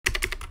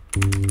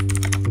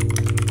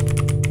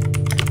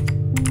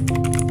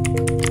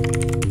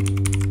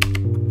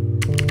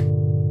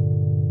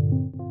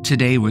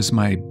Today was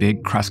my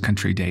big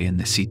cross-country day in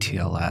the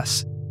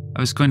CTLS.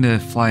 I was going to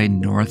fly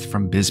north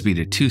from Bisbee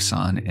to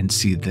Tucson and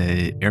see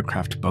the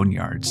aircraft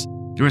boneyards.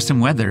 There was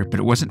some weather,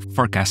 but it wasn't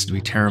forecast to be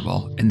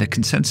terrible, and the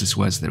consensus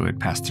was that it would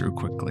pass through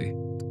quickly.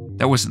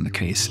 That wasn't the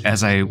case.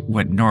 As I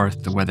went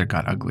north, the weather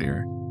got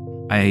uglier.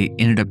 I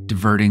ended up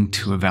diverting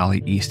to a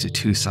valley east of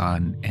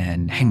Tucson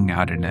and hanging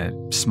out in a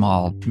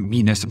small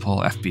municipal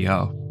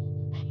FBO.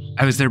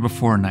 I was there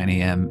before 9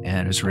 a.m.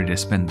 and I was ready to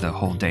spend the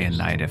whole day and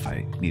night if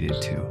I needed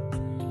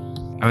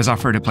to. I was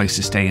offered a place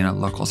to stay in a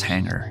local's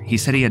hangar. He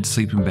said he had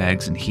sleeping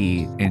bags and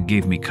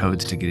gave me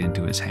codes to get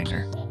into his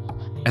hangar.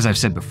 As I've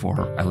said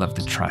before, I love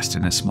the trust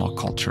in a small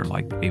culture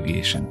like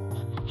aviation.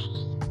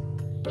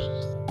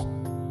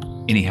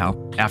 Anyhow,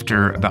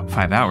 after about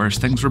 5 hours,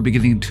 things were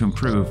beginning to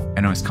improve,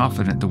 and I was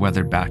confident the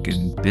weather back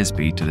in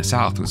Bisbee to the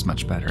south was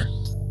much better.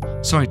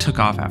 So I took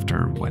off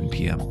after 1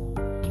 p.m.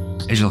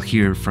 As you'll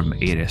hear from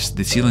ATIS,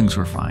 the ceilings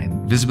were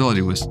fine,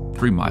 visibility was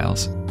 3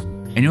 miles.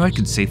 I knew I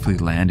could safely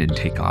land and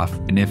take off,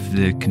 and if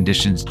the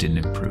conditions didn't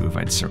improve,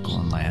 I'd circle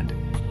and land.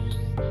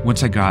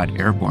 Once I got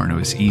airborne, it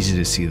was easy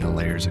to see the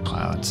layers of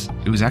clouds.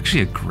 It was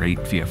actually a great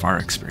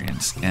VFR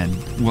experience, and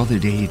while the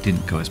day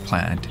didn't go as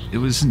planned, it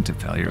wasn't a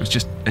failure, it was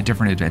just a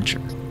different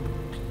adventure.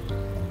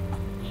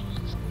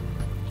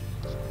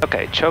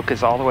 Okay, choke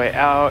is all the way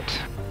out.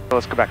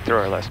 Let's go back through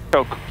our list.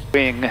 Choke,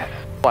 wing,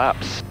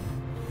 flaps.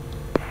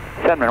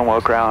 San Manuel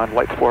ground,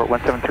 light sport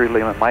 173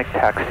 Lima Mike,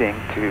 taxiing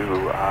to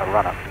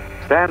run up.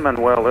 San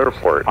Manuel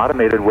Airport,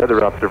 automated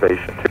weather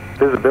observation.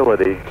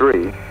 Visibility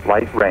 3,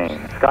 light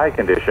rain. Sky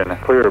condition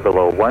clear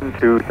below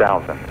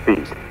 12,000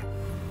 feet.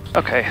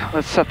 Okay,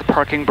 let's set the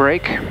parking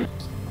brake.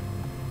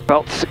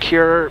 Belt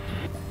secure.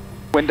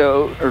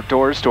 Window or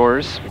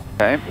doors.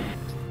 Okay.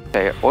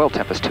 Okay, oil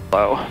temp is too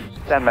low.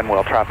 San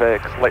Manuel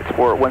traffic, light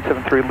sport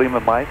 173 Lima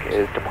Mike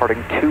is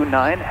departing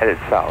 29, headed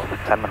south,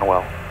 San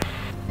Manuel.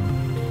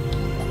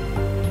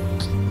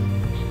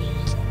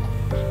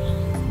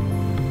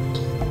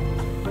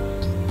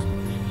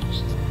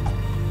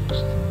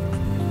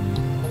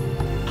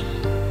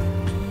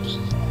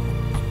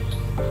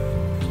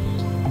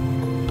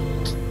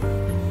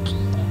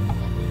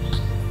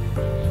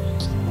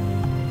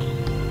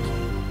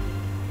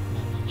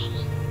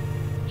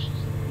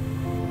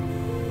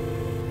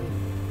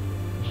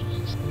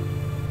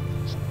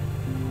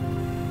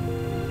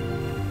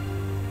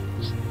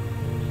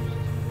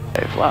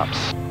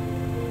 Flaps.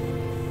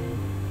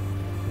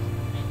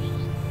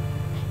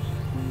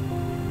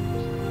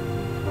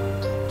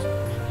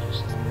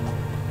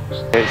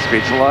 Okay,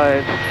 speed's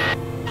alive.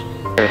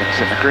 Everything's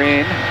in the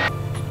green.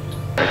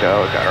 There we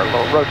go, we got our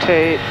little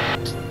rotate.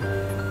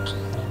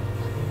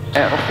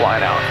 And we're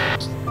flying out.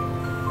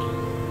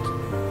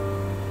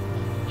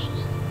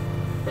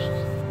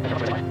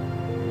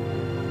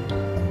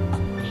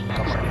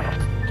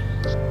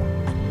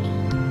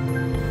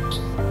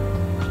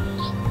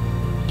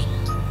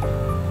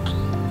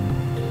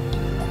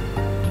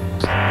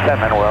 San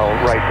Manuel,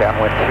 right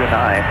downwind 29,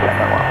 San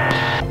Manuel.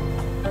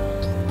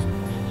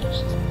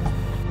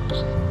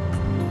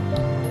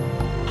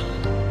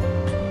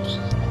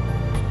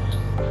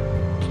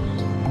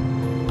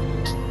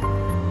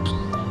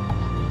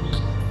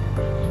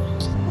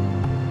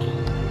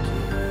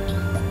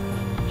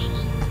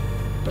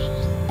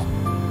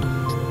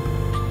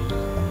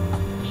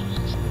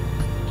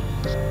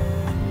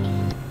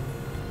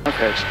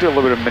 Okay, let's do a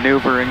little bit of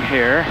maneuvering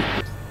here.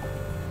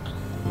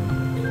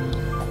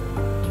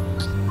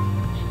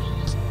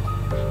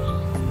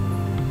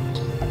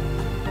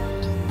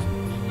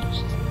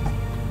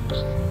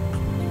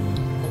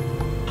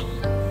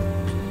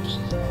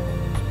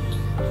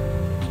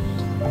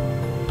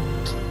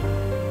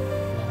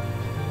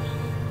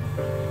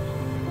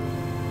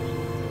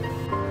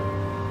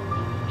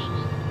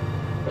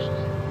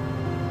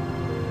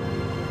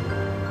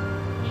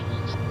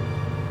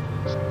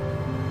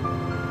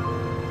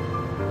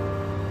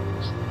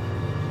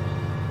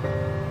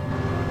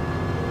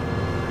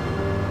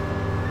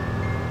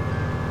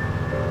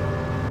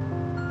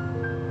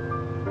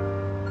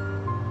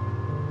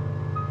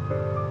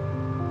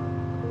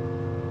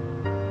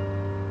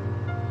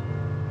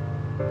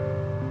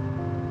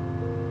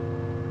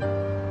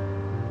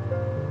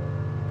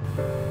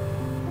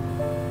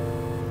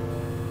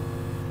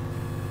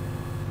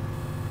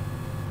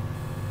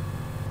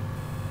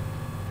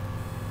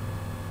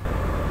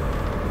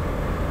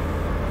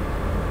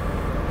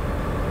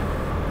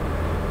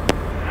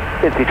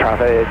 Bisbee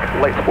traffic,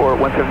 light sport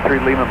 173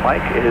 Lima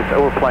Mike is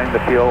overflying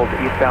the field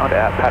eastbound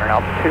at pattern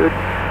altitude.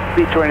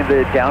 Be joining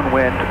the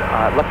downwind,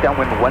 left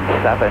downwind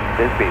 17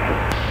 Bisbee.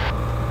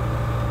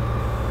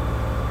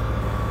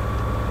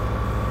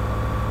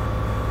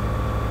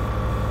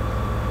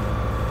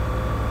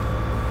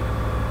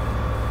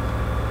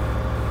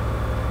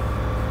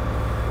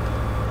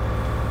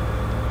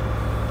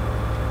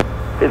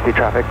 Bisbee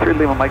traffic, 3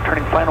 Lima Mike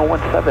turning final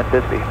 17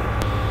 Bisbee.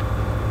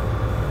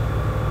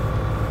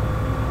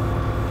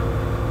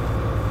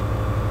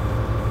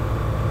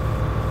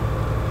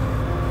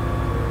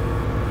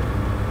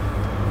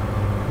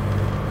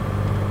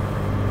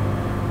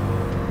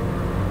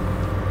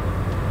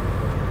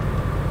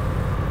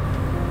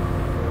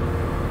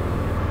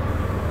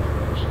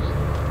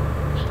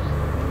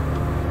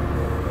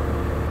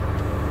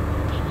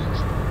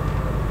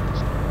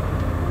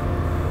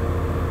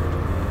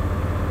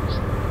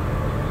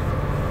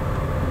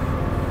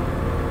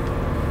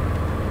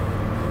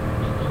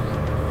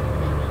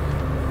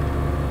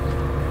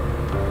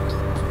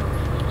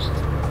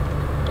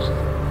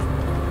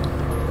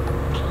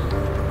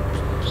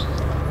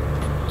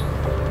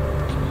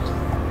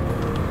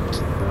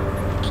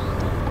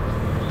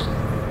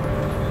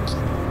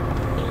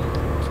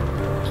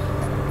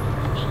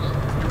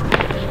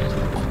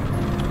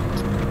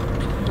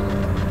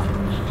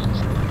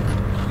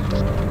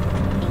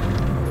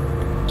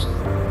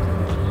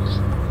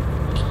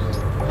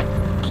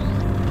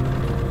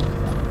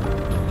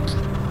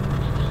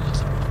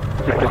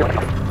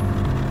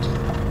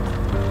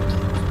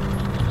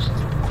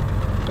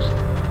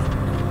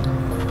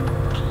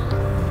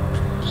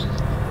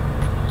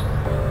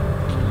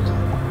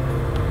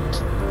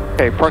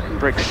 Okay, parking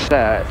brake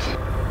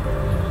set.